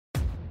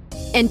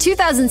In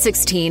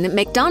 2016,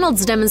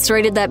 McDonald's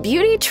demonstrated that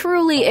beauty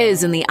truly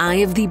is in the eye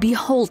of the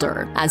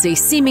beholder, as a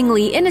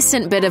seemingly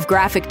innocent bit of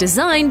graphic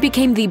design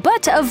became the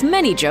butt of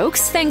many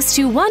jokes thanks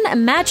to one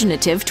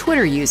imaginative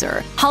Twitter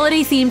user.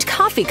 Holiday-themed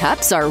coffee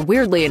cups are,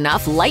 weirdly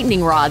enough,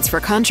 lightning rods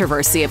for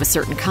controversy of a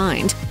certain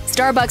kind.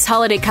 Starbucks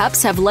holiday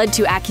cups have led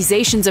to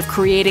accusations of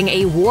creating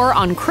a war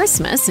on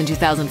Christmas in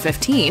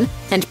 2015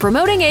 and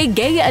promoting a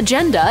gay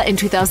agenda in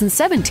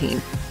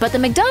 2017. But the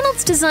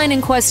McDonald's design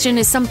in question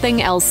is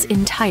something else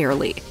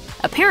entirely.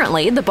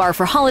 Apparently, the bar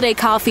for holiday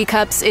coffee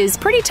cups is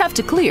pretty tough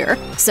to clear,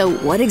 so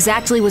what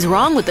exactly was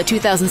wrong with the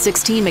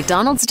 2016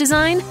 McDonald's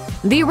design?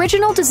 The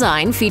original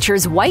design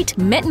features white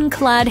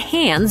mitten-clad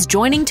hands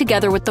joining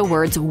together with the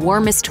words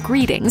 "warmest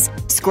greetings"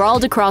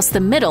 scrawled across the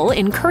middle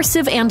in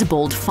cursive and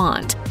bold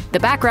font. The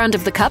background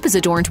of the cup is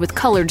adorned with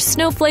colored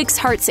snowflakes,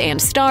 hearts,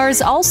 and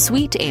stars, all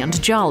sweet and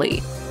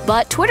jolly.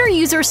 But Twitter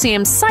user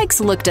Sam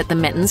Sykes looked at the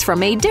mittens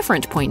from a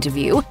different point of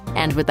view,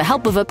 and with the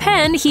help of a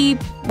pen, he,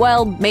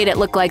 well, made it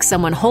look like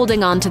someone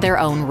holding on to their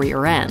own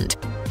rear end.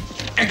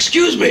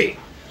 Excuse me,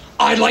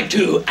 I'd like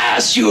to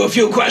ask you a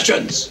few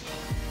questions.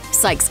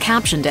 Sykes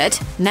captioned it,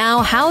 "Now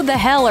how the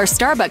hell are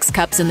Starbucks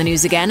cups in the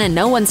news again and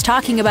no one's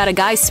talking about a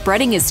guy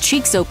spreading his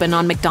cheeks open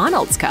on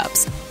McDonald's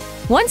cups?"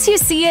 Once you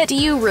see it,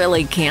 you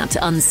really can't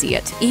unsee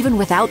it, even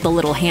without the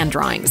little hand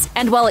drawings.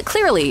 And while it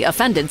clearly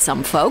offended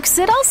some folks,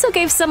 it also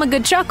gave some a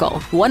good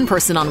chuckle. One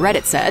person on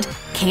Reddit said,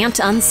 "Can't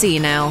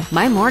unsee now,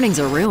 my mornings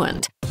are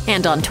ruined."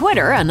 And on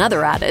Twitter,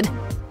 another added,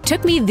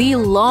 "Took me the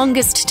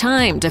longest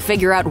time to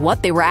figure out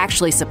what they were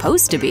actually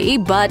supposed to be,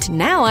 but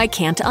now I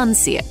can't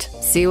unsee it."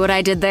 See what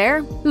I did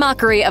there?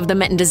 Mockery of the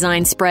mitten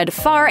design spread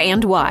far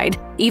and wide.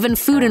 Even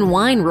Food and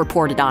Wine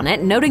reported on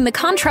it, noting the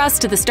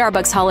contrast to the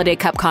Starbucks holiday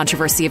cup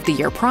controversy of the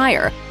year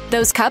prior.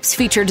 Those cups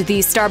featured the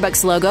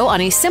Starbucks logo on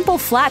a simple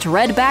flat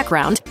red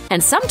background,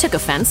 and some took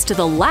offense to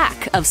the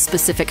lack of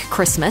specific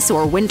Christmas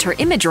or winter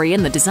imagery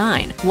in the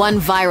design.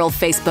 One viral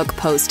Facebook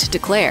post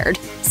declared,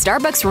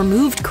 "Starbucks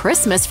removed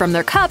Christmas from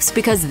their cups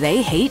because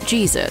they hate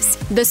Jesus."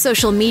 The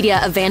social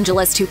media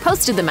evangelist who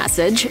posted the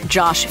message,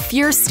 Josh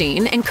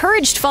Feuerstein,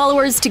 encouraged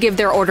followers to give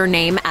their order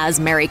name as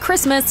Merry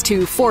Christmas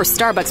to force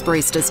Starbucks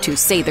baristas to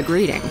say the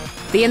greeting.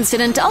 The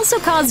incident also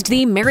caused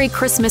the Merry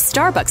Christmas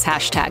Starbucks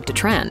hashtag to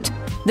trend.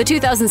 The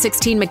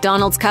 2016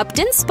 McDonald's cup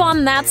didn't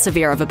spawn that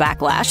severe of a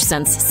backlash,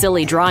 since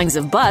silly drawings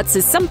of butts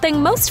is something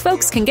most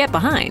folks can get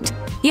behind.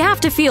 You have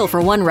to feel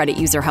for one Reddit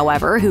user,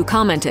 however, who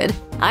commented,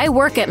 "I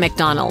work at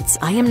McDonald's.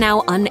 I am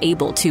now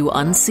unable to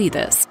unsee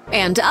this."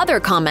 And other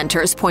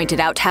commenters pointed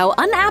out how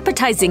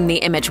unappetizing the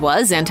image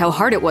was and how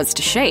hard it was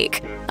to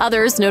shake.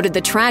 Others noted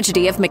the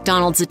tragedy of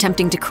McDonald's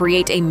attempting to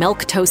create a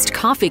milk toast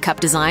coffee cup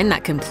design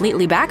that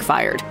completely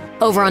backfired.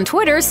 Over on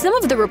Twitter, some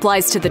of the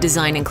replies to the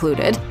design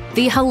included,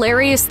 "The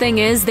hilarious thing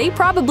is they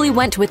probably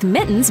went with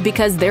mittens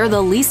because they're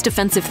the least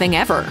offensive thing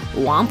ever.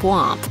 Womp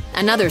womp."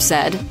 Another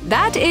said,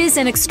 "That is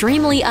an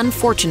extremely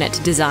unfortunate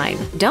design.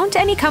 Don't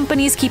any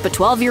companies keep a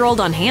 12-year-old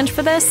on hand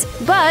for this?"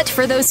 But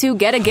for those who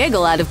get a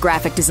giggle out of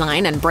graphic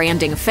design and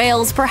branding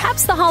fails,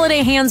 perhaps the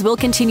holiday hands will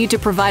continue to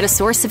provide a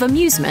source of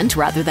amusement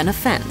rather than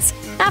offense.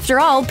 After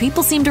all,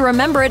 people seem to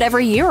remember it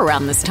every year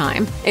around this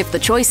time. If the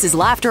choice is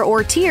laughter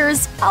or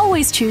tears,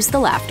 always choose the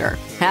laughter.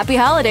 Happy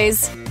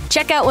holidays!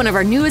 Check out one of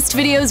our newest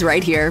videos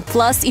right here.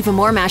 Plus, even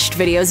more mashed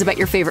videos about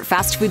your favorite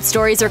fast food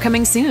stories are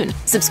coming soon.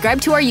 Subscribe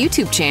to our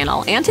YouTube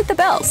channel and hit the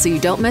bell so you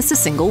don't miss a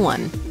single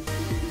one.